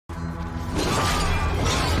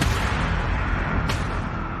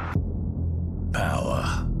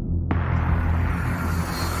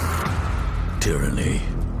tyranny,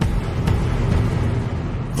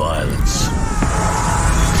 violence,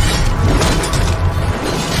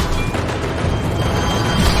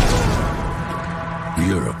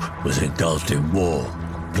 Europe was engulfed in war,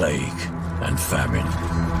 plague, and famine.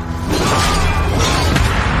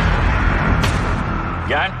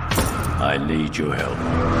 Jan? I need your help.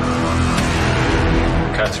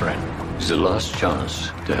 Catherine It's the last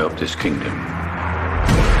chance to help this kingdom.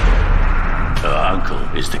 Her uncle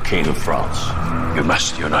is the King of France. You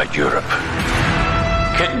must unite Europe.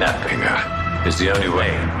 Kidnapping her is the only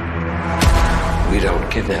way. We don't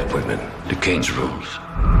kidnap women. The King's rules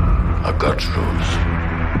are God's rules.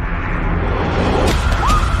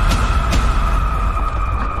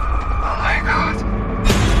 Oh my God.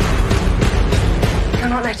 You're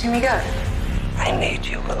not letting me go. I need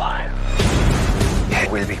you alive.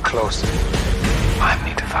 We'll be close. I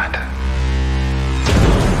need to find her.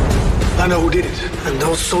 I know who did it, and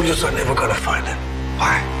those soldiers are never gonna find him.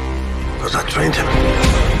 Why? Because I trained him.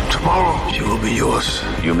 Tomorrow, she will be yours.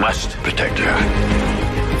 You must protect her.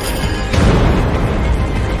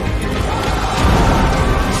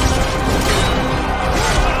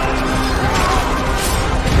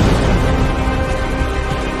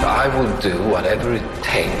 I will do whatever it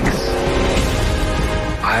takes.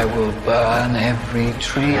 I will burn every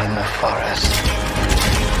tree in the forest.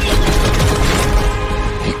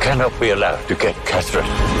 He cannot be allowed to get Catherine.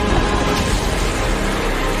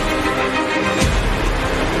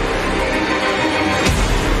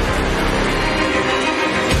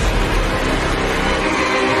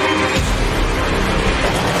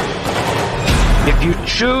 If you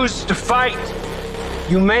choose to fight,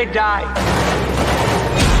 you may die.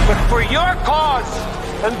 But for your cause,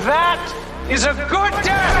 and that is a good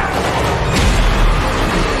death!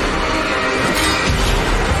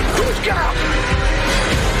 Get out!